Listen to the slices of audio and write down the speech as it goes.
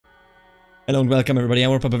Hello and welcome everybody,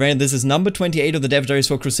 I'm Barbarian. This is number 28 of the dev diaries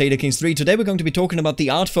for Crusader Kings III. Today we're going to be talking about the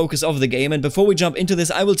art focus of the game, and before we jump into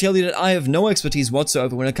this, I will tell you that I have no expertise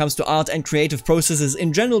whatsoever when it comes to art and creative processes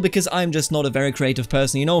in general, because I'm just not a very creative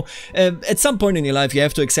person, you know. At some point in your life you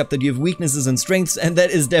have to accept that you have weaknesses and strengths, and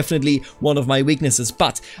that is definitely one of my weaknesses.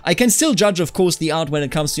 But I can still judge, of course, the art when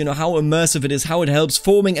it comes to, you know, how immersive it is, how it helps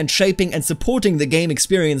forming and shaping and supporting the game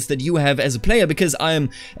experience that you have as a player, because I am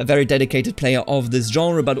a very dedicated player of this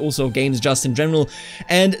genre, but also games just in general.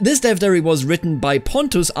 And this dev diary was written by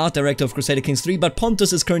Pontus, art director of Crusader Kings III, but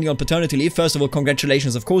Pontus is currently on paternity leave. First of all,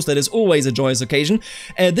 congratulations, of course, that is always a joyous occasion.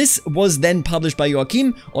 This was then published by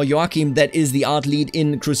Joachim, that is the art lead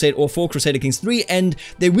in for Crusader Kings III, and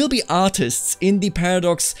there will be artists in the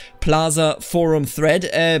Paradox Plaza forum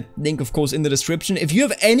thread, link of course in the description. If you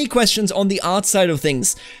have any questions on the art side of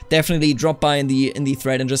things, definitely drop by in the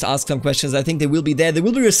thread and just ask some questions. I think they will be there. They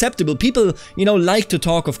will be receptible. People, you know, like to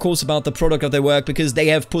talk, of course, about the product of their work because they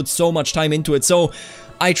have put so much time into it. So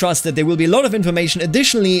I trust that there will be a lot of information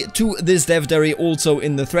additionally to this dev diary also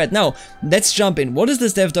in the thread. Now, let's jump in. What is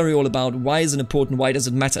this dev diary all about? Why is it important? Why does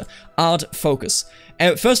it matter? Art focus.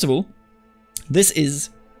 First of all, this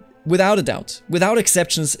is, without a doubt, without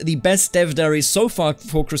exceptions, the best dev diary so far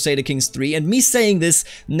for Crusader Kings 3, and me saying this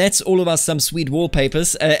nets all of us some sweet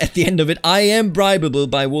wallpapers at the end of it. I am bribable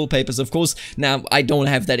by wallpapers, of course. Now, I don't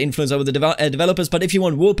have that influence over the developers, but if you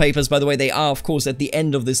want wallpapers, by the way, they are, of course, at the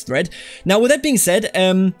end of this thread. Now, with that being said,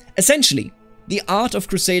 essentially, the art of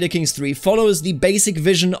Crusader Kings III follows the basic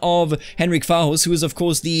vision of Henrik Fahus, who is, of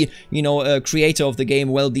course, the, you know, creator of the game,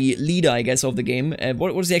 well, the leader, I guess, of the game.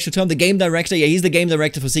 What is the actual term? The game director? Yeah, he's the game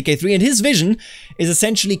director for CK3, and his vision is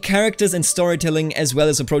essentially characters and storytelling, as well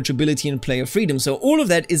as approachability and player freedom. So all of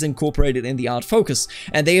that is incorporated in the art focus,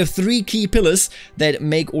 and they have three key pillars that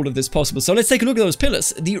make all of this possible. So let's take a look at those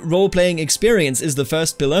pillars. The role-playing experience is the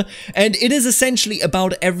first pillar, and it is essentially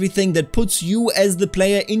about everything that puts you as the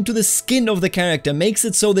player into the skin of the character, makes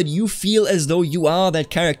it so that you feel as though you are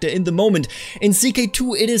that character in the moment. In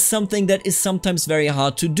CK2, it is something that is sometimes very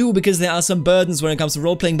hard to do because there are some burdens when it comes to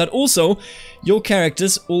role-playing, but also your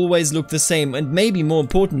characters always look the same, and maybe more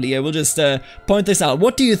importantly, I will just point this out.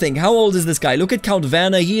 What do you think? How old is this guy? Look at Count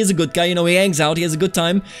Werner. He is a good guy, you know, he hangs out, he has a good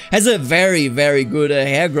time, has a very, very good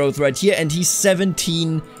hair growth right here, and he's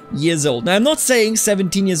 17 years old. Now, I'm not saying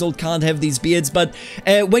 17 years old can't have these beards, but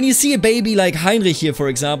when you see a baby like Heinrich here, for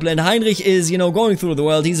example, and Heinrich is, you know, going through the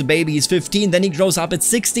world, he's a baby, he's 15, then he grows up at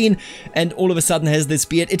 16, and all of a sudden has this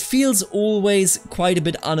beard, it feels always quite a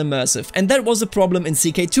bit unimmersive. And that was a problem in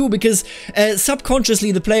CK2, because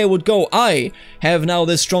subconsciously the player would go, I have now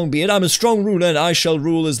this strong beard, I'm a strong ruler, and I shall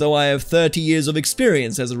rule as though I have 30 years of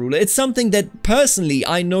experience as a ruler. It's something that personally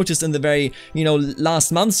I noticed in the very, you know,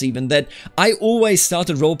 last months even, that I always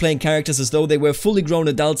started role-playing characters as though they were fully grown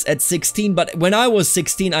adults at 16, but when I was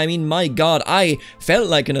 16, I mean, my god, I felt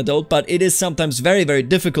like an adult, but it is sometimes very, very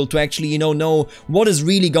difficult to actually, you know what is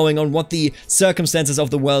really going on, what the circumstances of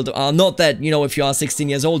the world are. Not that, you know, if you are 16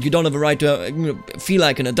 years old, you don't have a right to you know, feel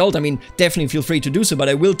like an adult. I mean, definitely feel free to do so, but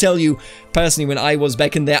I will tell you, personally, when I was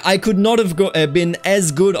back in there, I could not have been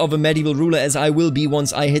as good of a medieval ruler as I will be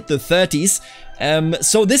once I hit the 30s.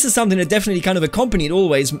 So this is something that definitely kind of accompanied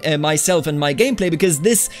always myself and my gameplay, because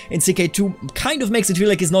this in CK2 kind of makes it feel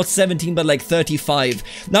like it's not 17 but like 35.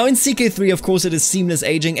 Now in CK3, of course, it is seamless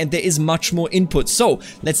aging and there is much more input. So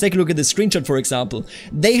let's take a look at this screenshot, for example.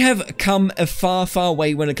 They have come a far, far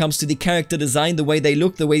way when it comes to the character design, the way they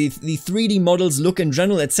look, the way the 3D models look in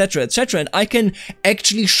general, etc, etc, and I can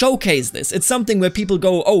actually showcase this. It's something where people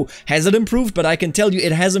go, oh, has it improved? But I can tell you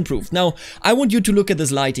it has improved. Now, I want you to look at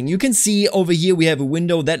this lighting. You can see over here we have a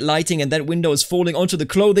window, that lighting, and that window is falling onto the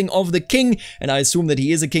clothing of the king, and I assume that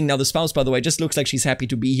he is a king. Now the spouse, by the way, just looks like she's happy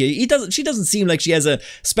to be here. She doesn't seem like she has a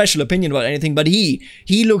special opinion about anything, but he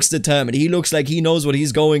looks determined. He looks like he knows what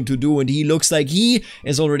he's going to do, and he looks like he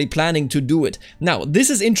is already planning to do it. Now this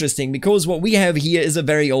is interesting because what we have here is a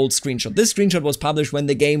very old screenshot. This screenshot was published when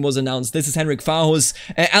the game was announced. This is Henrik Fahus'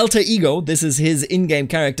 alter ego. This is his in-game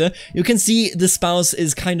character. You can see the spouse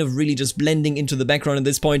is kind of really just blending into the background at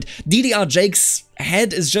this point. DDR Jake's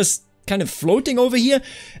head is just kind of floating over here,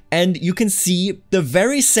 and you can see the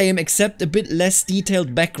very same except a bit less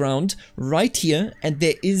detailed background right here, and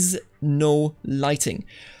there is no lighting.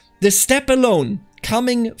 The step alone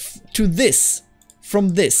coming to this from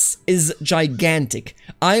this is gigantic.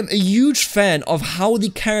 I'm a huge fan of how the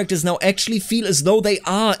characters now actually feel as though they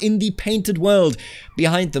are in the painted world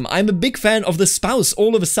behind them. I'm a big fan of the spouse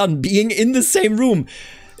all of a sudden being in the same room.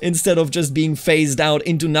 instead of just being phased out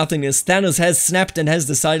into nothingness. Thanos has snapped and has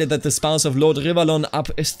decided that the spouse of Lord Rivalon Ap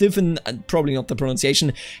Stiphen, probably not the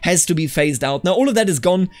pronunciation, has to be phased out. Now all of that is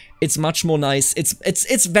gone. It's much more nice.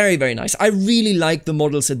 It's very, very nice. I really like the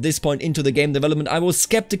models at this point into the game development. I was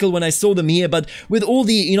skeptical when I saw them here, but with all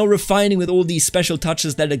the, you know, refining, with all these special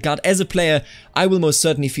touches that it got as a player, I will most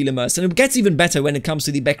certainly feel immersed. And it gets even better when it comes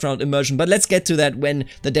to the background immersion, but let's get to that when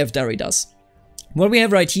the dev diary does. What we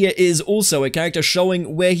have right here is also a character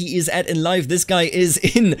showing where he is at in life. This guy is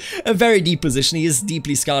in a very deep position. He is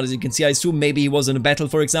deeply scarred, as you can see. I assume maybe he was in a battle,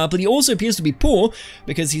 for example. He also appears to be poor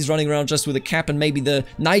because he's running around just with a cap and maybe the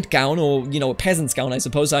nightgown, or, you know, a peasant's gown, I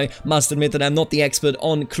suppose. I must admit that I'm not the expert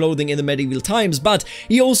on clothing in the medieval times, but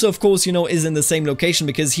he also, of course, you know, is in the same location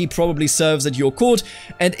because he probably serves at your court,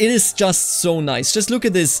 and it is just so nice. Just look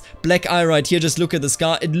at this black eye right here. Just look at the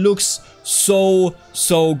scar. It looks so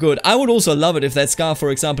good. I would also love it if that scar,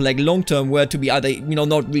 for example, like long term, were to be either, you know,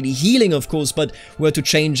 not really healing, of course, but were to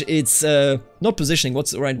change its not positioning,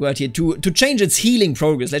 what's the right word here, to change its healing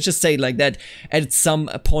progress, let's just say it like that, at some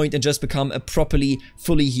point, and just become a properly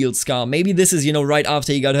fully healed scar. Maybe this is, you know, right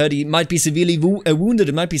after he got hurt. He might be severely wounded.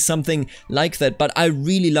 It might be something like that, but I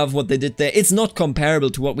really love what they did there. It's not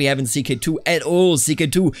comparable to what we have in CK2 at all.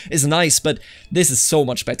 CK2 is nice, but this is so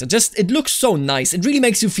much better. Just, it looks so nice. It really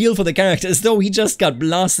makes you feel for the character as though he just got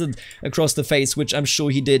blasted across the face, which I'm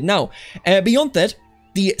sure he did. Now, beyond that,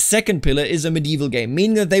 the second pillar is a medieval game,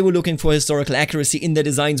 meaning that they were looking for historical accuracy in their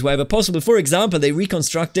designs wherever possible. For example, they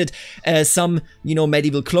reconstructed some, you know,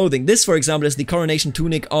 medieval clothing. This, for example, is the coronation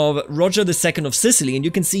tunic of Roger II of Sicily, and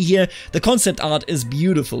you can see here the concept art is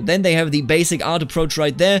beautiful. Then they have the basic art approach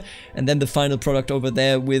right there, and then the final product over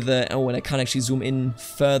there with, oh, and I can't actually zoom in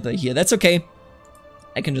further here. That's okay.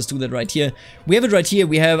 I can just do that right here. We have it right here.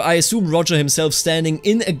 We have, I assume, Roger himself standing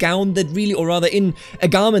in a gown that really, or rather in a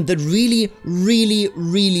garment that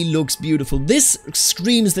really looks beautiful. This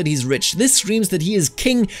screams that he's rich. This screams that he is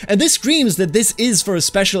king. And this screams that this is for a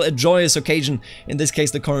special, a joyous occasion. In this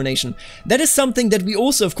case, the coronation. That is something that we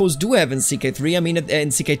also, of course, do have in CK3. I mean, in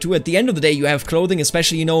CK2, at the end of the day, you have clothing,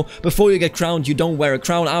 especially, you know, before you get crowned, you don't wear a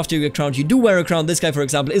crown. After you get crowned, you do wear a crown. This guy, for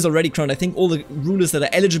example, is already crowned. I think all the rulers that are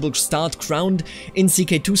eligible start crowned in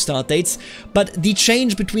CK2 start dates, but the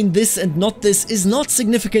change between this and not this is not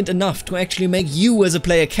significant enough to actually make you as a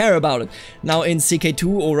player care about it. Now in CK2,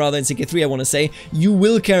 or rather in CK3 I want to say, you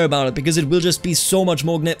will care about it because it will just be so much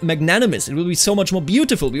more magnanimous. It will be so much more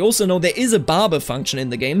beautiful. We also know there is a barber function in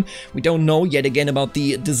the game. We don't know yet again about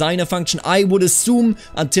the designer function. I would assume,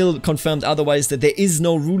 until confirmed otherwise, that there is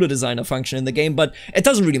no ruler designer function in the game, but it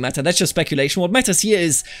doesn't really matter. That's just speculation. What matters here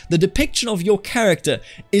is the depiction of your character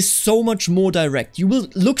is so much more direct. You will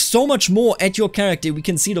look so much more at your character. We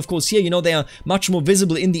can see it, of course, here. You know, they are much more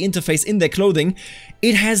visible in the interface, in their clothing.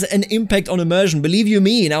 It has an impact on immersion. Believe you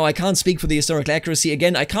me, now I can't speak for the historical accuracy.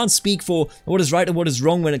 Again, I can't speak for what is right and what is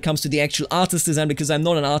wrong when it comes to the actual artist design, because I'm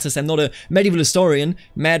not an artist, I'm not a medieval historian.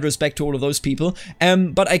 Mad respect to all of those people.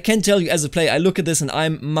 But I can tell you as a player, I look at this and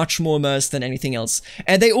I'm much more immersed than anything else.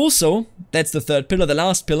 And they also, that's the third pillar, the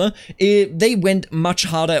last pillar, they went much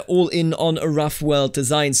harder all in on a rough world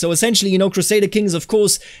design. So essentially, you know, Crusader Kings, of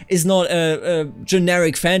course, is not a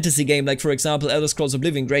generic fantasy game like, for example, Elder Scrolls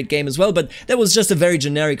Oblivion, great game as well, but that was just a very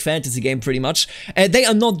generic fantasy game pretty much. They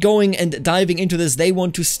are not going and diving into this. They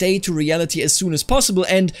want to stay to reality as soon as possible,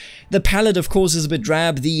 and the palette, of course, is a bit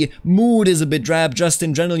drab. The mood is a bit drab just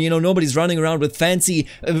in general. You know, nobody's running around with fancy,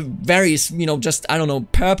 various, you know, just, I don't know,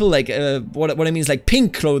 purple, like, what I mean is like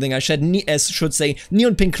pink clothing, I should say,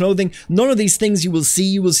 neon pink clothing. None of these things you will see.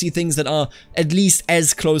 You will see things that are at least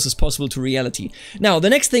as close as possible to reality. Now, the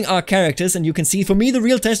next thing are characters, and you can see, for me, the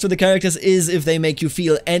real test of the characters is if they make you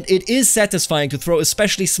feel, and it is satisfying to throw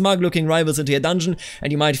especially smug-looking rivals into your dungeon,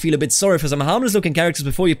 and you might feel a bit sorry for some harmless-looking characters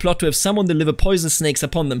before you plot to have someone deliver poisonous snakes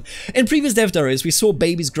upon them. In previous dev diaries, we saw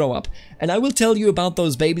babies grow up, and I will tell you about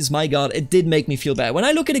those babies, my god, it did make me feel bad. When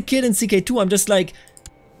I look at a kid in CK2, I'm just like,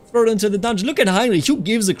 throw it into the dungeon. Look at Heinrich, who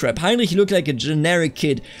gives a crap? Heinrich, he looked like a generic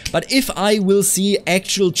kid, but if I will see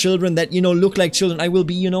actual children that, you know, look like children, I will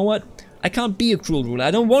be, you know what? I can't be a cruel ruler.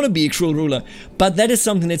 I don't want to be a cruel ruler. But that is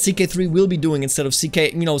something that CK3 will be doing instead of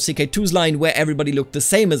CK2's line where everybody looked the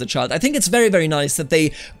same as a child. I think it's very, very nice that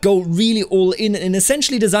they go really all in and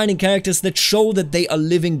essentially designing characters that show that they are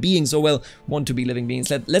living beings, or well, want to be living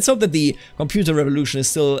beings. Let's hope that the computer revolution is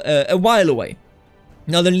still a while away.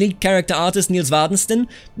 Now, the lead character artist, Niels Wadensten,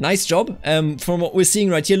 nice job. From what we're seeing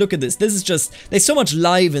right here, look at this. This is just, there's so much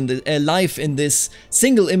life in this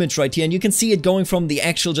single image right here, and you can see it going from the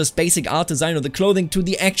actual just basic art design of the clothing to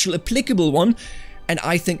the actual applicable one, and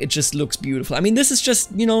I think it just looks beautiful. I mean, this is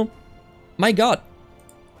just, you know, my god.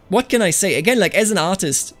 what can I say? Again, like as an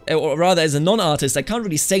artist, or rather as a non-artist, I can't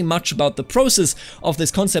really say much about the process of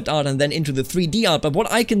this concept art and then into the 3D art, but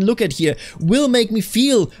what I can look at here will make me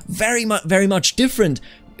feel very much different.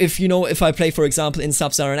 If, you know, if I play, for example, in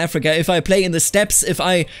Sub-Saharan Africa, if I play in the steppes, if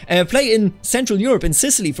I play in Central Europe, in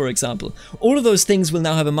Sicily, for example, all of those things will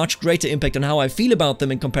now have a much greater impact on how I feel about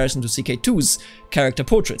them in comparison to CK2's character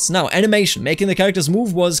portraits. Now, animation. Making the characters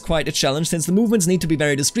move was quite a challenge, since the movements need to be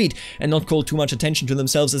very discreet and not call too much attention to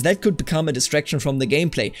themselves, as that could become a distraction from the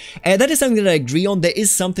gameplay. That is something that I agree on. There is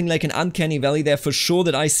something like an uncanny valley there for sure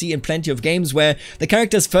that I see in plenty of games where the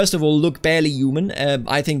characters, first of all, look barely human.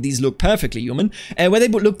 I think these look perfectly human. Where they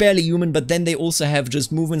look barely human, but then they also have just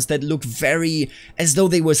movements that look very as though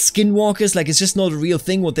they were skinwalkers. Like, it's just not a real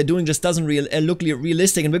thing. What they're doing just doesn't look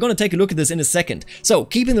realistic, and we're going to take a look at this in a second. So,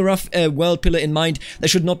 keeping the rough world pillar in mind, they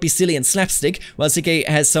should not be silly and slapstick. While CK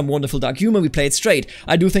has some wonderful dark humor, we play it straight.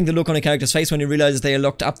 I do think the look on a character's face when he realizes they are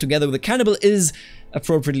locked up together with a cannibal is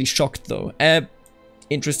appropriately shocked, though.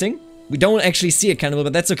 Interesting. We don't actually see a cannibal,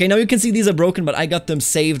 but that's okay. Now you can see these are broken, but I got them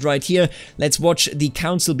saved right here. Let's watch the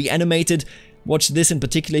council be animated. Watch this in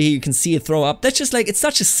particular here, you can see it throw up. That's just like, it's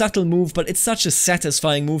such a subtle move, but it's such a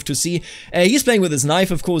satisfying move to see. He's playing with his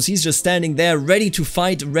knife, of course. He's just standing there, ready to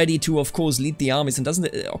fight, ready to, of course, lead the armies. And doesn't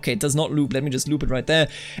it? Okay, it does not loop. Let me just loop it right there.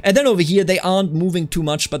 And then over here, they aren't moving too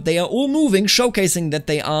much, but they are all moving, showcasing that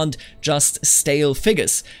they aren't just stale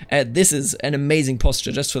figures. This is an amazing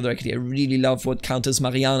posture, just for the record. I really love what Countess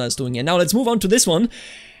Mariana is doing here. Now, let's move on to this one.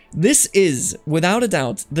 This is, without a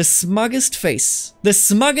doubt, the smuggest face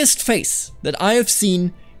that I have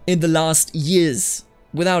seen in the last years.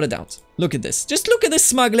 Without a doubt. Look at this. Just look at this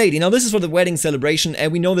smug lady. Now, this is for the wedding celebration,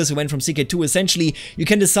 and we know this went from CK2. Essentially, you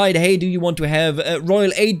can decide, hey, do you want to have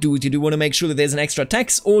royal aid duty? Do you want to make sure that there's an extra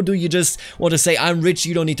tax? Or do you just want to say, I'm rich,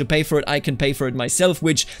 you don't need to pay for it, I can pay for it myself,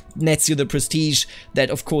 which nets you the prestige that,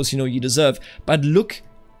 of course, you know, you deserve. But look,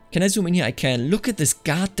 can I zoom in here? I can. Look at this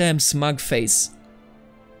goddamn smug face.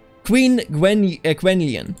 Queen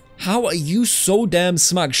Gwenllian, how are you so damn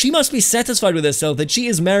smug? She must be satisfied with herself that she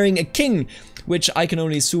is marrying a king, which I can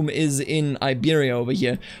only assume is in Iberia over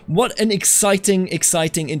here. What an exciting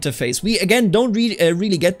interface. We, again, don't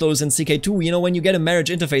really get those in CK2. You know, when you get a marriage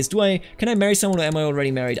interface, can I marry someone, or am I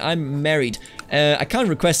already married? I'm married. I can't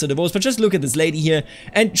request a divorce, but just look at this lady here,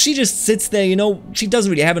 and she just sits there, you know, she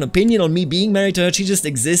doesn't really have an opinion on me being married to her. She just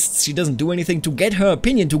exists. She doesn't do anything to get her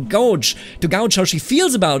opinion, to gouge how she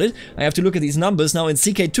feels about it. I have to look at these numbers. Now in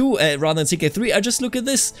CK2, rather than CK3, I just look at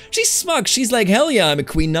this. She's smug. She's like, hell yeah, I'm a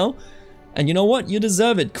queen now. And you know what? You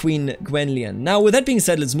deserve it, Queen Gwenllian. Now, with that being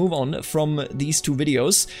said, let's move on from these two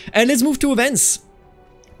videos, and let's move to events.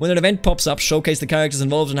 When an event pops up, showcase the characters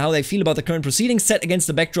involved and how they feel about the current proceedings set against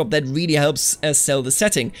the backdrop that really helps sell the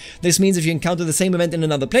setting. This means if you encounter the same event in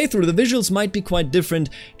another playthrough, the visuals might be quite different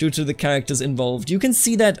due to the characters involved. You can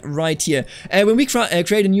see that right here. When we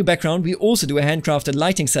create a new background, we also do a handcrafted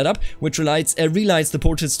lighting setup, which relights the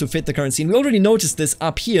portraits to fit the current scene. We already noticed this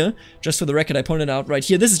up here. Just for the record, I pointed out right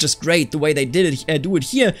here. This is just great, the way they did it, do it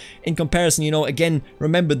here in comparison. You know, again,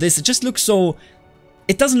 remember this. It just looks so...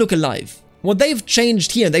 It doesn't look alive. What they've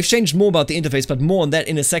changed here, they've changed more about the interface, but more on that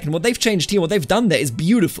in a second. What they've changed here, what they've done there is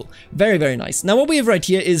beautiful. Very, very nice. Now, what we have right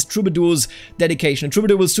here is Troubadour's dedication. A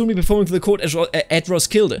troubadour will soon be performing for the court at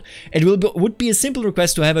Roskilde. It would be a simple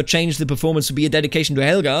request to have her change the performance to be a dedication to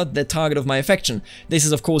Helga, the target of my affection. This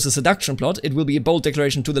is, of course, a seduction plot. It will be a bold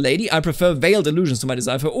declaration to the lady. I prefer veiled allusions to my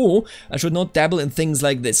desire for her, or I should not dabble in things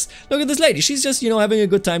like this. Look at this lady. She's just, you know, having a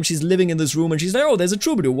good time. She's living in this room, and she's like, oh, there's a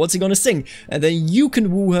troubadour. What's he gonna sing? And then you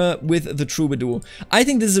can woo her with the troubadour. I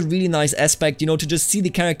think this is a really nice aspect, you know, to just see the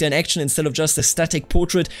character in action instead of just a static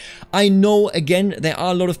portrait. I know, again, there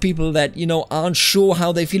are a lot of people that, you know, aren't sure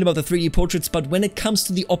how they feel about the 3D portraits, but when it comes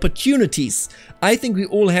to the opportunities, I think we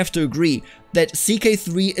all have to agree that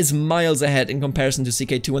CK3 is miles ahead in comparison to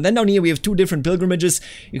CK2. And then down here we have two different pilgrimages.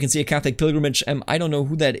 You can see a Catholic pilgrimage. I don't know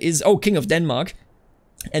who that is. Oh, King of Denmark.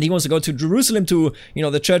 And he wants to go to Jerusalem, to, you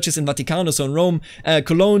know, the churches in Vatican, so in Rome,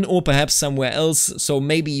 Cologne, or perhaps somewhere else. So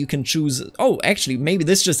maybe you can choose... Oh, actually, maybe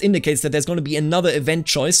this just indicates that there's going to be another event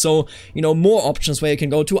choice. So, you know, more options where you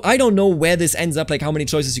can go to. I don't know where this ends up, like how many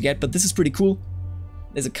choices you get, but this is pretty cool.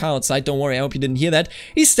 There's a car outside, don't worry, I hope you didn't hear that.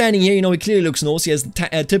 He's standing here, you know, he clearly looks Norse. He has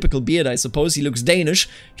a typical beard, I suppose. He looks Danish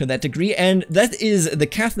to that degree, and that is the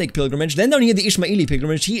Catholic pilgrimage. Then down here, the Ismaili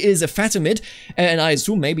pilgrimage. He is a Fatimid, and I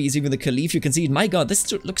assume maybe he's even the Caliph. You can see it. My God,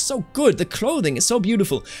 this looks so good. The clothing is so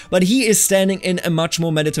beautiful. But he is standing in a much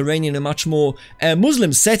more Mediterranean, a much more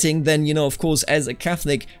Muslim setting than, you know, of course, as a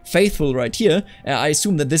Catholic faithful right here. I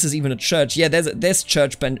assume that this is even a church. Yeah, there's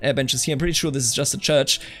church benches here. I'm pretty sure this is just a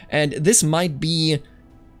church, and this might be...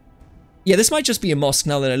 Yeah, this might just be a mosque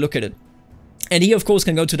now that I look at it. And he, of course,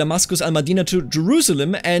 can go to Damascus, Al-Madinah, to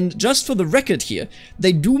Jerusalem. And just for the record here,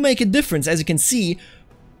 they do make a difference, as you can see,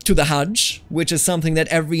 to the Hajj, which is something that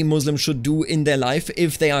every Muslim should do in their life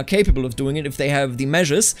if they are capable of doing it, if they have the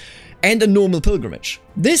measures, and a normal pilgrimage.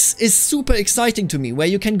 This is super exciting to me, where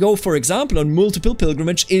you can go, for example, on multiple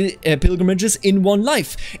pilgrimages in one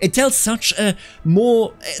life. It tells such a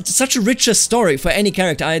richer story for any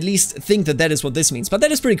character. I at least think that that is what this means. But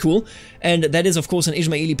that is pretty cool, and that is, of course, an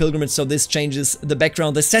Ismaili pilgrimage, so this changes the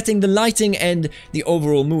background, the setting, the lighting, and the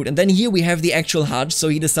overall mood. And then here we have the actual Hajj, so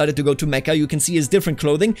he decided to go to Mecca. You can see his different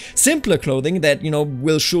clothing, simpler clothing that, you know,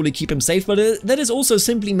 will surely keep him safe, but that is also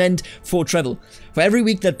simply meant for travel. For every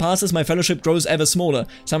week that passes, my fellowship grows ever smaller.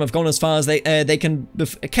 Some have gone as far as they can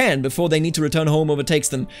before they need to return home overtakes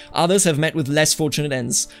them. Others have met with less fortunate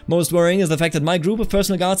ends. Most worrying is the fact that my group of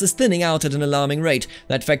personal guards is thinning out at an alarming rate.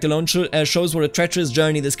 That fact alone shows what a treacherous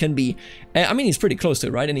journey this can be. I mean, he's pretty close to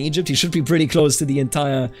it, right? In Egypt, he should be pretty close to the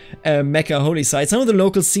entire Mecca holy site. Some of the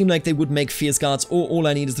locals seem like they would make fierce guards, or all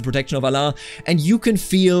I need is the protection of Allah, and you can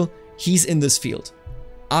feel he's in this field.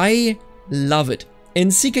 I love it. In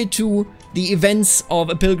CK2, the events of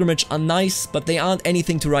a pilgrimage are nice, but they aren't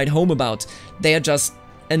anything to write home about. They are just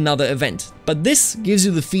another event. But this gives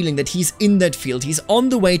you the feeling that he's in that field. He's on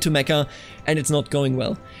the way to Mecca, and it's not going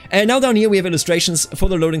well. And now down here we have illustrations for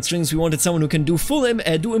the loading screens. We wanted someone who can do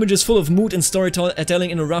images full of mood and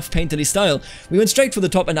storytelling in a rough, painterly style. We went straight for the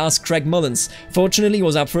top and asked Craig Mullins. Fortunately, he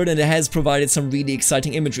was up for it, and it has provided some really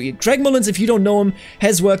exciting imagery. Craig Mullins, if you don't know him,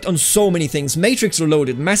 has worked on so many things. Matrix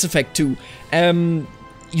Reloaded, Mass Effect 2,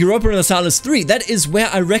 Europa Universalis 3, that is where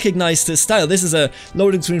I recognize this style. This is a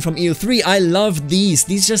loading screen from EO3. I love these.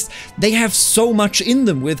 These just, they have so much in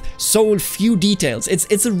them with so few details.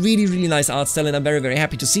 It's a really, really nice art style, and I'm very, very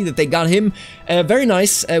happy to see that they got him. Very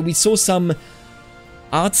nice. We saw some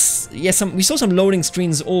arts, yes, we saw some loading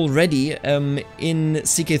screens already in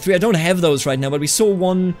CK3. I don't have those right now, but we saw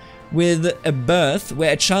one with a birth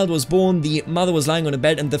where a child was born, the mother was lying on a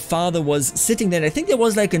bed, and the father was sitting there. And I think there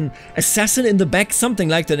was like an assassin in the back, something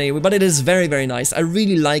like that anyway, but it is very, very nice. I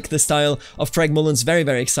really like the style of Craig Mullins. Very,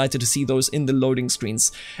 very excited to see those in the loading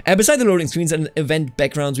screens. Beside the loading screens and event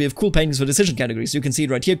backgrounds, we have cool paintings for decision categories. You can see it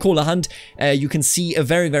right here, Call a Hunt. You can see a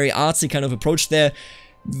very, very artsy kind of approach there.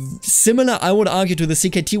 Similar, I would argue, to the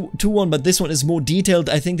CK2 one, but this one is more detailed.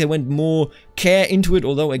 I think they went more care into it,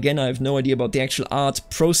 although again I have no idea about the actual art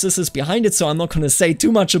processes behind it, so I'm not going to say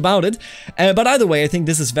too much about it. But either way, I think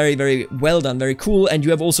this is very, very well done, very cool. And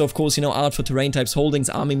you have also, of course, you know, art for terrain types, holdings,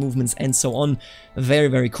 army movements, and so on. Very,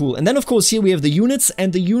 very cool. And then, of course, here we have the units,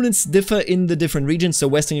 and the units differ in the different regions. So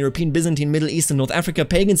Western European, Byzantine, Middle East, and North Africa,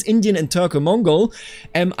 Pagans, Indian, and Turco-Mongol.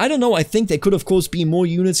 I don't know, I think there could, of course, be more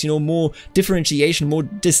units, you know, more differentiation, more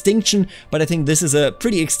distinction, but I think this is a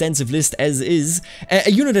pretty extensive list as is.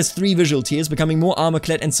 A unit has 3 visual tiers, becoming more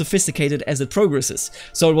armor-clad and sophisticated as it progresses.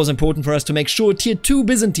 So it was important for us to make sure Tier 2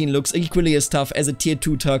 Byzantine looks equally as tough as a Tier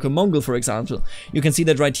 2 Turco-Mongol, for example. You can see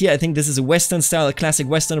that right here. I think this is a Western style, a classic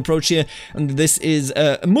Western approach here, and this is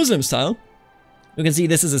a Muslim style. You can see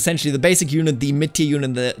this is essentially the basic unit, the mid-tier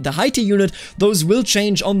unit, the high-tier unit. Those will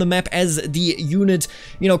change on the map as the unit,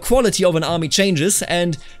 you know, quality of an army changes,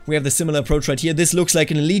 and we have the similar approach right here. This looks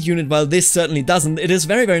like an elite unit, while this certainly doesn't. It is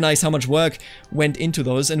very, very nice how much work went into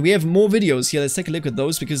those, and we have more videos here. Let's take a look at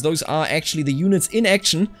those, because those are actually the units in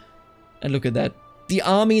action, and look at that. The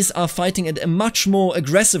armies are fighting at a much more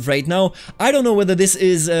aggressive rate. Now, I don't know whether this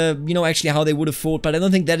is, you know, actually how they would have fought, but I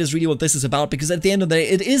don't think that is really what this is about, because at the end of the day,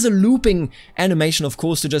 it is a looping animation, of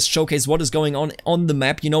course, to just showcase what is going on the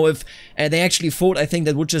map. You know, if they actually fought, I think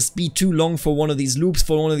that would just be too long for one of these loops,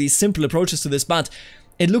 for one of these simple approaches to this, but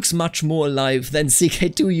it looks much more alive than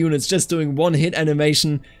CK2 units just doing one-hit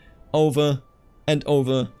animation over and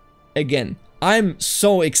over again. I'm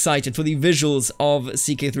so excited for the visuals of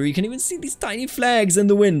CK3. You can even see these tiny flags in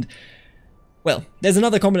the wind. Well, there's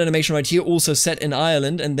another combat animation right here, also set in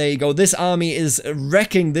Ireland, and there you go. This army is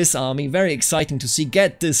wrecking this army. Very exciting to see.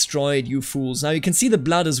 Get destroyed, you fools. Now, you can see the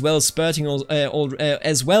blood as well, spurting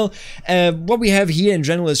as well. What we have here in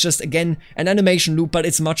general is just, again, an animation loop, but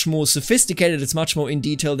it's much more sophisticated. It's much more in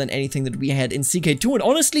detail than anything that we had in CK2, and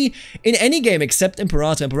honestly, in any game except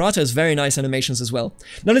Imperator. Imperator has very nice animations as well.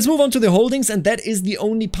 Now, let's move on to the holdings, and that is the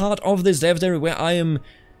only part of this dev diary where I am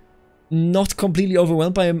not completely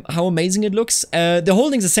overwhelmed by how amazing it looks. The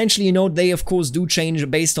holdings, essentially, you know, they of course do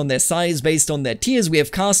change based on their size, based on their tiers. We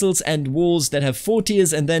have castles and walls that have 4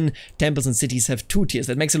 tiers, and then temples and cities have 2 tiers.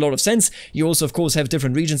 That makes a lot of sense. You also, of course, have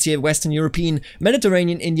different regions here: Western European,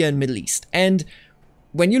 Mediterranean, India, and Middle East. And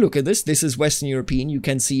when you look at this, this is Western European. You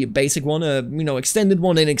can see a basic one, a extended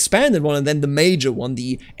one, an expanded one, and then the major one,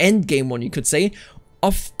 the end game one, you could say.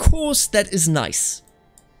 Of course, that is nice.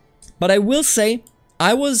 But I will say,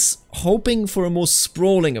 I was hoping for a more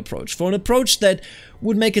sprawling approach, for an approach that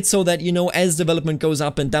would make it so that, as development goes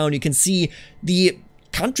up and down, you can see the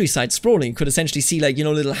countryside sprawling. You could essentially see, like,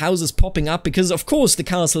 little houses popping up, because of course the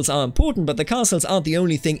castles are important, but the castles aren't the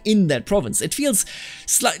only thing in that province. It feels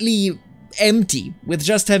slightly empty with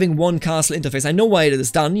just having one castle interface. I know why it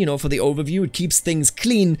is done, for the overview, it keeps things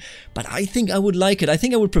clean, but I think I would like it. I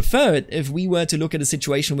think I would prefer it if we were to look at a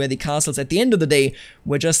situation where the castles at the end of the day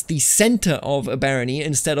were just the center of a barony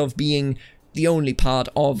instead of being the only part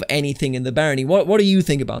of anything in the barony. What do you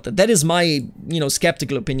think about that? That is my,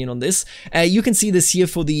 skeptical opinion on this. You can see this here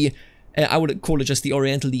for the I would call it just the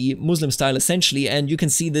Oriental, the Muslim style essentially, and you can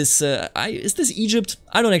see this, is this Egypt?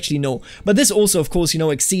 I don't actually know, but this also of course,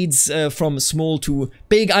 exceeds from small to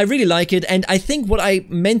big. I really like it, and I think what I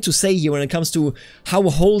meant to say here when it comes to how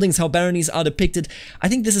holdings, how baronies are depicted, I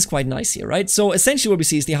think this is quite nice here, right? So essentially what we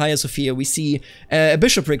see is the Hagia Sophia, we see a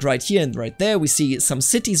bishopric right here and right there, we see some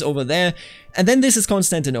cities over there, and then this is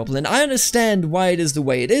Constantinople, and I understand why it is the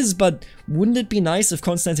way it is, but wouldn't it be nice if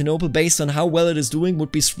Constantinople, based on how well it is doing,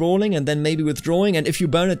 would be sprawling and then maybe withdrawing, and if you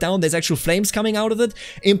burn it down, there's actual flames coming out of it?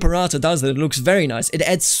 Imperator does that, it looks very nice, it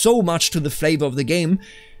adds so much to the flavor of the game,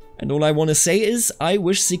 and all I want to say is, I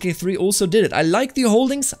wish CK3 also did it. I like the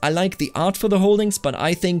holdings, I like the art for the holdings, but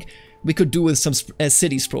I think we could do with some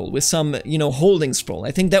city sprawl, with some, holding sprawl. I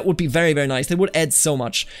think that would be very, very nice. That would add so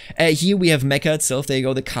much. Here we have Mecca itself. There you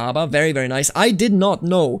go, the Kaaba. Very, very nice. I did not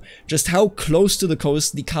know just how close to the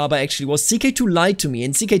coast the Kaaba actually was. CK2 lied to me.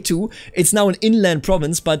 In CK2, it's now an inland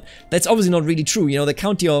province, but that's obviously not really true. The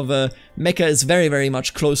county of Mecca is very, very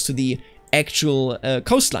much close to the actual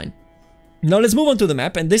coastline. Now let's move on to the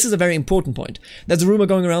map, and this is a very important point. There's a rumor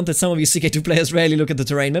going around that some of you CK2 players rarely look at the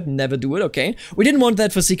terrain map, never do it, okay? We didn't want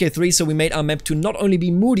that for CK3, so we made our map to not only be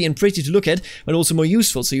moody and pretty to look at, but also more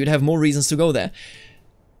useful, so you'd have more reasons to go there.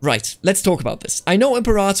 Right, let's talk about this. I know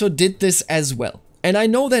Imperator did this as well. And I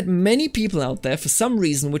know that many people out there, for some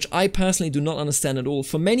reason, which I personally do not understand at all,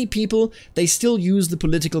 for many people, they still use the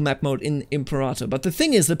political map mode in Imperator. But the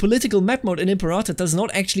thing is, the political map mode in Imperator does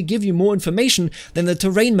not actually give you more information than the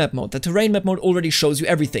terrain map mode. The terrain map mode already shows you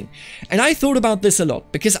everything. And I thought about this a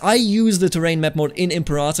lot, because I use the terrain map mode in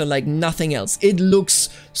Imperator like nothing else. It looks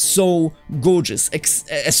so gorgeous,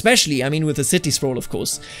 especially, I mean, with the city sprawl, of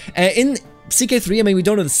course. In CK3, I mean, we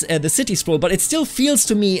don't have the city sprawl, but it still feels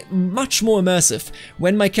to me much more immersive.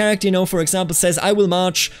 When my character, for example, says, I will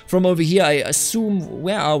march from over here, I assume,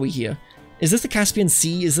 where are we here? Is this the Caspian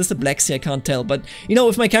Sea? Is this the Black Sea? I can't tell. But,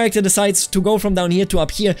 if my character decides to go from down here to up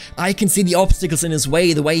here, I can see the obstacles in his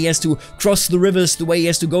way, the way he has to cross the rivers, the way he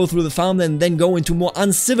has to go through the farmland and then go into more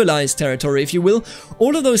uncivilized territory, if you will.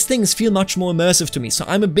 All of those things feel much more immersive to me, so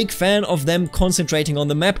I'm a big fan of them concentrating on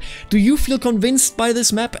the map. Do you feel convinced by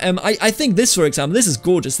this map? I think this, for example, this is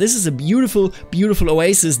gorgeous. This is a beautiful, beautiful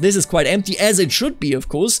oasis. This is quite empty, as it should be, of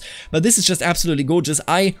course, but this is just absolutely gorgeous.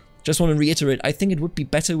 I just want to reiterate, I think it would be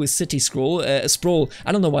better with city sprawl.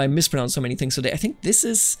 I don't know why I mispronounced so many things today. I think this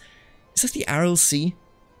is this the Aral Sea?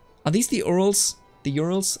 Are these the Urals? The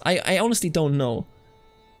Urals? I honestly don't know.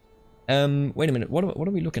 Wait a minute, what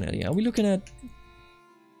are we looking at here? Are we looking at...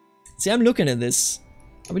 See, I'm looking at this.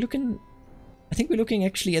 Are we looking... I think we're looking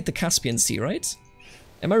actually at the Caspian Sea, right?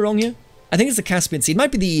 Am I wrong here? I think it's the Caspian Sea. It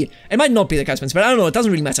might be the... It might not be the Caspian Sea, but I don't know, it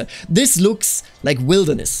doesn't really matter. This looks like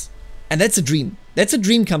wilderness. And that's a dream. That's a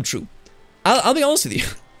dream come true. I'll be honest with you.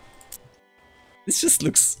 This just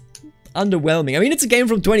looks underwhelming. I mean, it's a game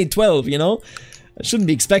from 2012, I shouldn't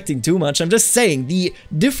be expecting too much. I'm just saying, the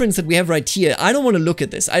difference that we have right here, I don't want to look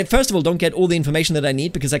at this. I, first of all, don't get all the information that I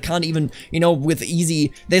need, because I can't even, with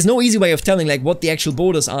easy... There's no easy way of telling, like, what the actual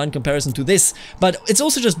borders are in comparison to this. But it's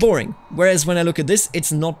also just boring. Whereas when I look at this,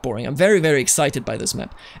 it's not boring. I'm very, very excited by this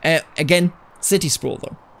map. Again, city sprawl,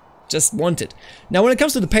 though. Just want it. Now, when it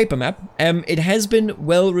comes to the paper map, it has been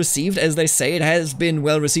well received, as they say. It has been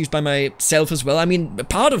well received by myself as well. I mean,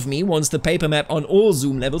 part of me wants the paper map on all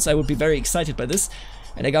zoom levels. I would be very excited by this.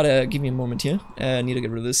 And I gotta give me a moment here. I need to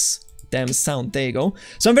get rid of this damn sound. There you go.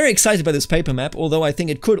 So I'm very excited by this paper map, although I think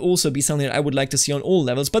it could also be something that I would like to see on all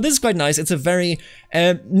levels. But this is quite nice. It's a very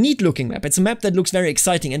neat looking map. It's a map that looks very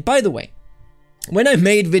exciting. And by the way, when I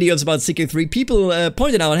made videos about CK3, people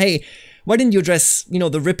pointed out, hey, Why didn't you address, you know,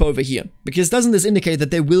 the rip over here? Because doesn't this indicate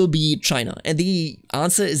that there will be China? And the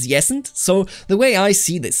answer is yesn't. So the way I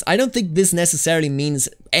see this, I don't think this necessarily means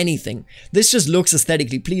anything. This just looks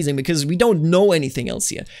aesthetically pleasing because we don't know anything else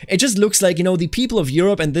here. It just looks like, you know, the people of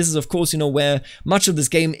Europe, and this is of course, you know, where much of this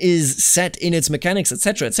game is set in its mechanics,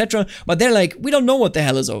 etc, etc, but they're like, we don't know what the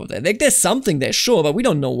hell is over there. Like, there's something there, sure, but we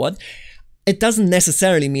don't know what. It doesn't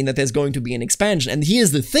necessarily mean that there's going to be an expansion. And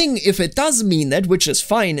here's the thing, if it does mean that, which is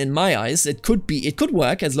fine in my eyes, it could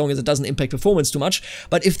work as long as it doesn't impact performance too much.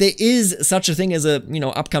 But if there is such a thing as a, you know,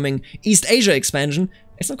 upcoming East Asia expansion,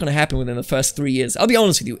 it's not going to happen within the first 3 years. I'll be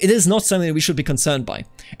honest with you, it is not something that we should be concerned by.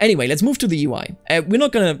 Anyway, let's move to the UI. We're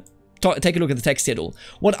not going to take a look at the text here at all.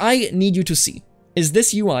 What I need you to see is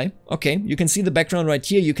this UI. Okay, you can see the background right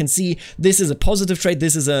here. You can see this is a positive trait.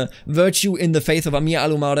 This is a virtue in the faith of Amir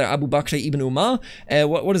al-Umar Abu Bakr ibn Umar.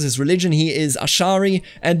 What is his religion? He is Ash'ari,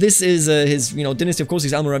 and this is his, you know, dynasty. Of course,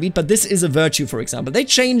 he's Almoravid, but this is a virtue, for example. They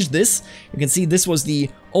changed this. You can see this was the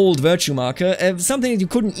old virtue marker, something that you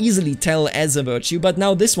couldn't easily tell as a virtue, but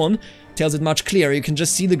now this one tells it much clearer. You can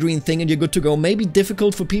just see the green thing and you're good to go. Maybe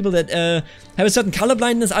difficult for people that have a certain color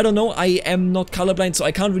blindness. I don't know. I am not colorblind, so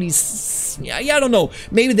I can't really... Yeah, I don't know.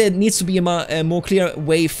 Maybe there needs to be a more clear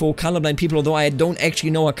way for colorblind people, although I don't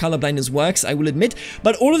actually know how colorblindness works, I will admit.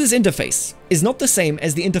 But all of this interface is not the same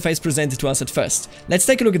as the interface presented to us at first. Let's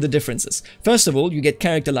take a look at the differences. First of all, you get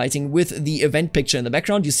character lighting with the event picture in the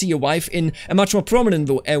background. You see your wife in a much more prominent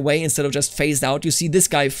way instead of just phased out. You see this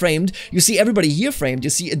guy framed. You see everybody here framed. You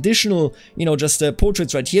see additional, you know, just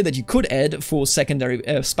portraits right here that you could add for secondary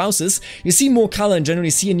spouses. You see more color and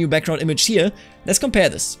generally see a new background image here. Let's compare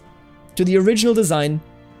this to the original design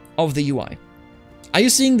of the UI. Are you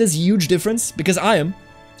seeing this huge difference? Because I am.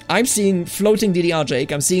 I'm seeing floating DDR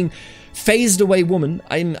Jake. I'm seeing phased away woman.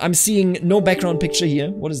 I'm seeing no background picture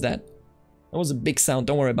here. What is that? That was a big sound,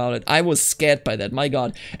 don't worry about it. I was scared by that, my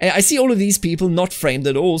god. I see all of these people not framed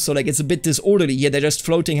at all, so like it's a bit disorderly here. They're just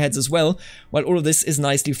floating heads as well, while all of this is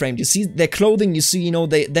nicely framed. You see their clothing, you see, you know,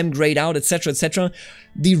 them grayed out, etc, etc.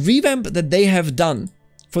 The revamp that they have done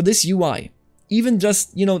for this UI, even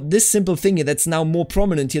just, you know, this simple thing here that's now more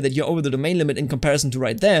prominent here, that you're over the domain limit in comparison to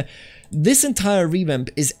right there, this entire revamp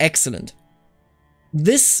is excellent.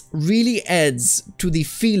 This really adds to the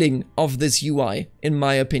feeling of this UI, in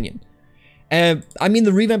my opinion. I mean,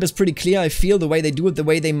 the revamp is pretty clear. I feel the way they do it, the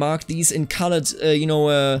way they mark these in colored, you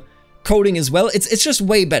know, coding as well. It's just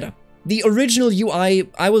way better. The original UI,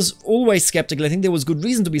 I was always skeptical. I think there was good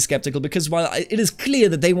reason to be skeptical because while it is clear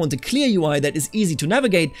that they want a clear UI that is easy to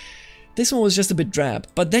navigate, this one was just a bit drab.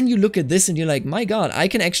 But then you look at this and you're like, my god, I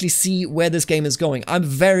can actually see where this game is going. I'm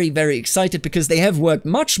very, very excited because they have worked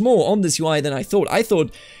much more on this UI than I thought. I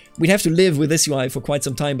thought we'd have to live with this UI for quite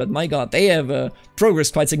some time, but my god, they have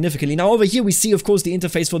progressed quite significantly. Now over here we see, of course, the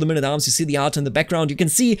interface for the men-at-arms. You see the art in the background. You can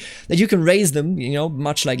see that you can raise them, you know,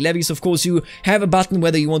 much like levies. Of course, you have a button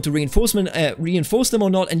whether you want to reinforce them or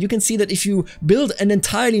not, and you can see that if you build an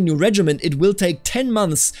entirely new regiment, it will take 10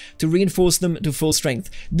 months to reinforce them to full strength.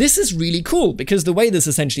 This is really cool, because the way this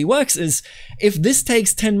essentially works is, if this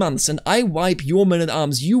takes 10 months and I wipe your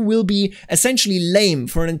men-at-arms, you will be essentially lame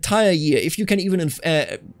for an entire year, if you can even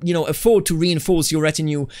you know, afford to reinforce your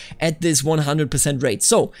retinue at this 100% rate.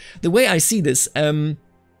 So, the way I see this,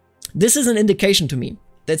 this is an indication to me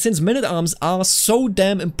that since men-at-arms are so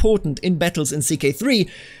damn important in battles in CK3,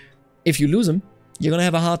 if you lose them, you're gonna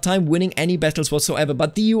have a hard time winning any battles whatsoever.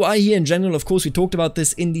 But the UI here in general, of course, we talked about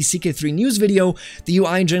this in the CK3 news video. The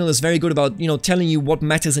UI in general is very good about, you know, telling you what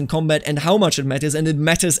matters in combat and how much it matters, and it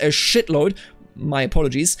matters a shitload. My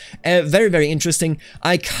apologies. Very, very interesting.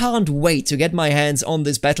 I can't wait to get my hands on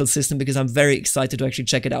this battle system because I'm very excited to actually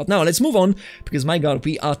check it out. Now, let's move on because, my god,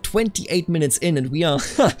 we are 28 minutes in and we are...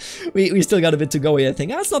 we still got a bit to go here, I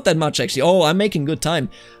think. That's not that much, actually. Oh, I'm making good time.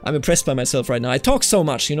 I'm impressed by myself right now. I talk so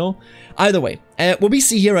much, you know? Either way, what we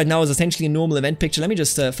see here right now is essentially a normal event picture. Let me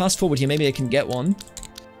just fast forward here. Maybe I can get one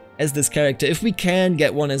as this character. If we can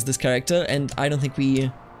get one as this character, and I don't think we...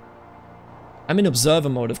 I'm in observer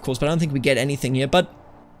mode, of course, but I don't think we get anything here. But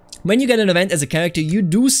when you get an event as a character, you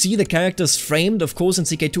do see the characters framed, of course, in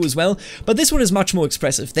CK2 as well, but this one is much more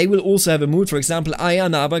expressive. They will also have a mood. For example, I,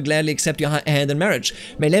 Anava, gladly accept your hand in marriage.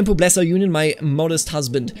 May Lempu bless our union, my modest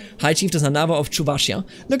husband. High Chiefess Anava of Chuvashia.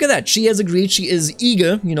 Look at that. She has agreed. She is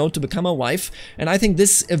eager, you know, to become a wife. And I think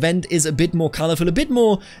this event is a bit more colorful, a bit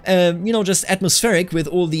more, you know, just atmospheric with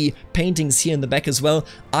all the paintings here in the back as well.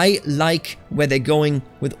 I like where they're going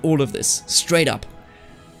with all of this. Straight up.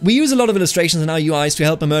 We use a lot of illustrations in our UIs to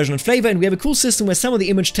help immersion and flavor, and we have a cool system where some of the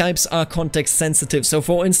image types are context sensitive. So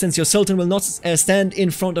for instance, your sultan will not stand in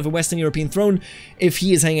front of a Western European throne if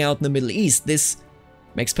he is hanging out in the Middle East. This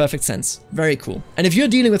Makes perfect sense. Very cool. And if you're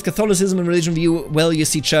dealing with Catholicism and religion view, well, you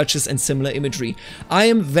see churches and similar imagery. I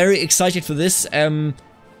am very excited for this.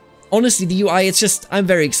 Honestly, the UI, it's just, I'm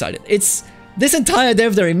very excited. It's this entire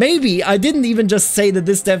dev diary. Maybe I didn't even just say that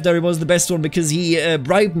this dev diary was the best one because he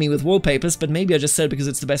bribed me with wallpapers, but maybe I just said it because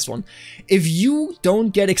it's the best one. If you don't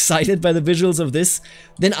get excited by the visuals of this,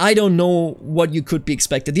 then I don't know what you could be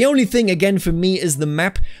expected. The only thing, again, for me is the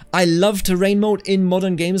map. I love terrain mode in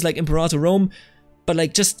modern games like Imperator Rome, but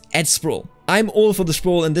like just add sprawl. I'm all for the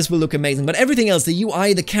sprawl and this will look amazing. But everything else, the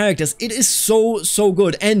UI, the characters, it is so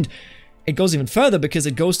good. And it goes even further because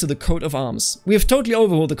it goes to the coat of arms. We have totally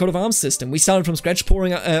overhauled the coat of arms system. We started from scratch,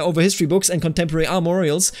 poring over history books and contemporary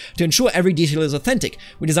armorials to ensure every detail is authentic.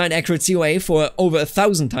 We designed accurate COA for over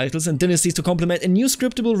 1,000 titles and dynasties to complement a new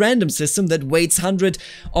scriptable random system that weights hundreds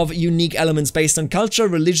of unique elements based on culture,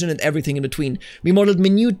 religion, and everything in between. We modeled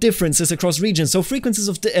minute differences across regions, so frequencies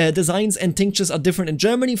of designs and tinctures are different in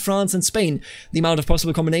Germany, France, and Spain. The amount of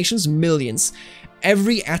possible combinations, millions.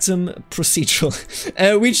 Every atom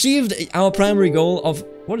procedural. We achieved our primary goal of,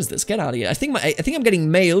 what is this? Get out of here. I think I'm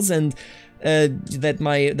getting mails and that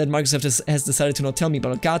Microsoft has decided to not tell me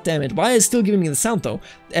about it. God damn it. Why is it still giving me the sound though?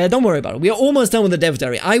 Don't worry about it. We are almost done with the dev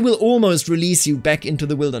diary. I will almost release you back into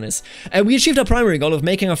the wilderness. We achieved our primary goal of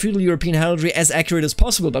making our feudal European heraldry as accurate as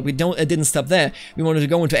possible, but we didn't stop there. We wanted to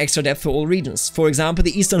go into extra depth for all regions. For example,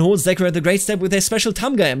 the Eastern Hordes decorate the Great Step with their special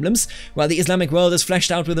Tamga emblems, while the Islamic world is fleshed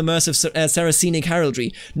out with immersive Saracenic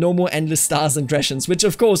heraldry. No more endless stars and crescents, which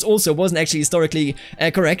of course also wasn't actually historically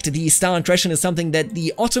correct. The star and crescent is something that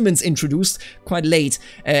the Ottomans introduced quite late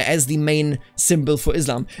as the main symbol for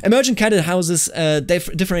Islam. Emergent cadet houses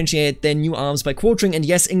differentiate their new arms by quartering, and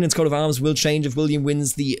yes, England's coat of arms will change if William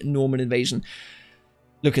wins the Norman invasion.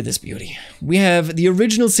 Look at this beauty. We have the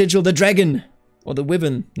original sigil, the dragon, or the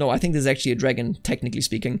wyvern, no, I think this is actually a dragon, technically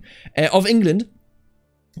speaking, of England.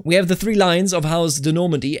 We have the 3 lions of House de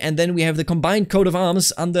Normandy, and then we have the combined coat of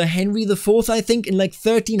arms under Henry IV, I think, in like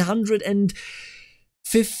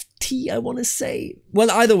 1350, I want to say. Well,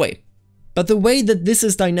 either way. But the way that this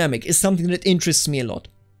is dynamic is something that interests me a lot.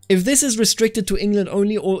 If this is restricted to England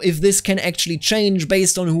only, or if this can actually change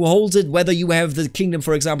based on who holds it, whether you have the kingdom,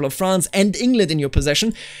 for example, of France and England in your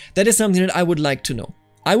possession, that is something that I would like to know.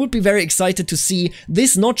 I would be very excited to see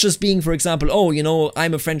this not just being, for example, oh, you know,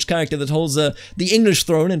 I'm a French character that holds the English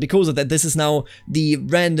throne, and because of that, this is now the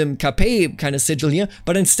random Capet kind of sigil here,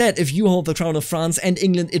 but instead, if you hold the crown of France and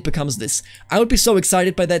England, it becomes this. I would be so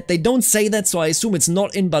excited by that. They don't say that, so I assume it's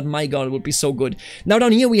not in, but my god, it would be so good. Now,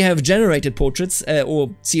 down here, we have generated portraits, or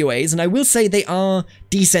COAs, and I will say they are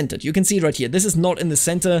decentered. You can see it right here. This is not in the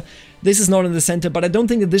center. This is not in the center, but I don't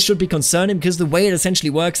think that this should be concerning, because the way it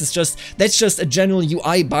essentially works is just, that's just a general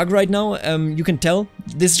UI bug right now. You can tell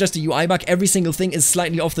this is just a UI bug. Every single thing is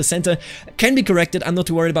slightly off the center. Can be corrected. I'm not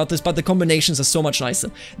too worried about this, but the combinations are so much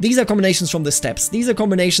nicer. These are combinations from the steps. These are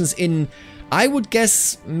combinations in, I would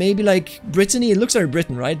guess, maybe like Brittany. It looks like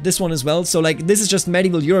Britain, right? This one as well. So like this is just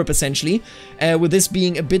medieval Europe essentially, with this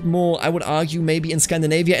being a bit more, I would argue, maybe in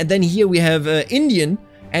Scandinavia. And then here we have Indian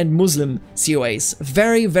and Muslim COAs.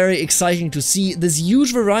 Very, very exciting to see this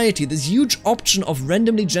huge variety, this huge option of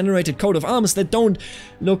randomly generated coat of arms that don't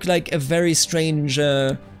look like a very strange,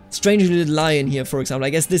 strangely little lion here, for example.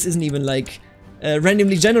 I guess this isn't even like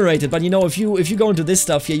randomly generated, but you know, if you go into this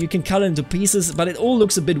stuff here, you can cut it into pieces, but it all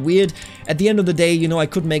looks a bit weird. At the end of the day, you know, I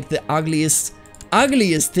could make the ugliest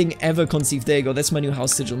thing ever conceived. There you go, that's my new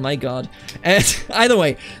house sigil, my god. And either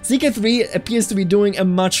way, CK3 appears to be doing a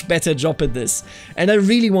much better job at this. And I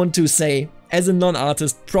really want to say, as a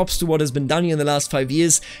non-artist, props to what has been done here in the last 5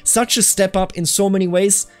 years. Such a step up in so many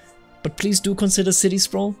ways, but please do consider City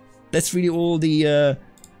Sprawl. That's really all the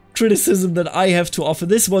criticism that I have to offer.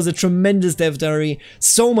 This was a tremendous dev diary,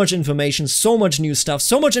 so much information, so much new stuff,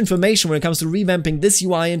 so much information when it comes to revamping this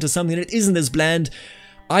UI into something that isn't as bland.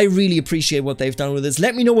 I really appreciate what they've done with this.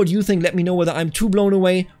 Let me know what you think. Let me know whether I'm too blown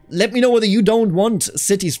away. Let me know whether you don't want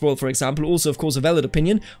City Sprawl, for example. Also, of course, a valid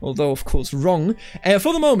opinion, although, of course, wrong.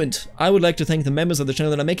 For the moment, I would like to thank the members of the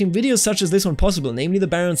channel that are making videos such as this one possible, namely the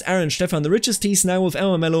Barons Aaron, Stefan, the Richest T, Snowwolf,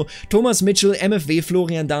 Emma Mello, Thomas Mitchell, MFW,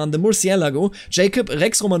 Florian Dahn, the Murcielago, Jacob,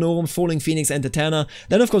 Rex Romanorum, Falling Phoenix, and Eterna.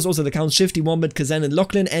 Then, of course, also the Counts Shifty, Wombat, Kazan, and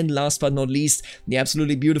Lachlan, and last but not least, the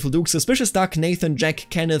absolutely beautiful Duke, Suspicious Duck, Nathan, Jack,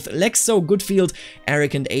 Kenneth, Lexo, Goodfield,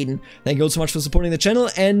 Eric, and Aiden. Thank you all so much for supporting the channel,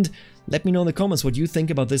 and let me know in the comments what you think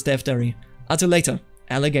about this dev diary. Until later,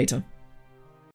 alligator.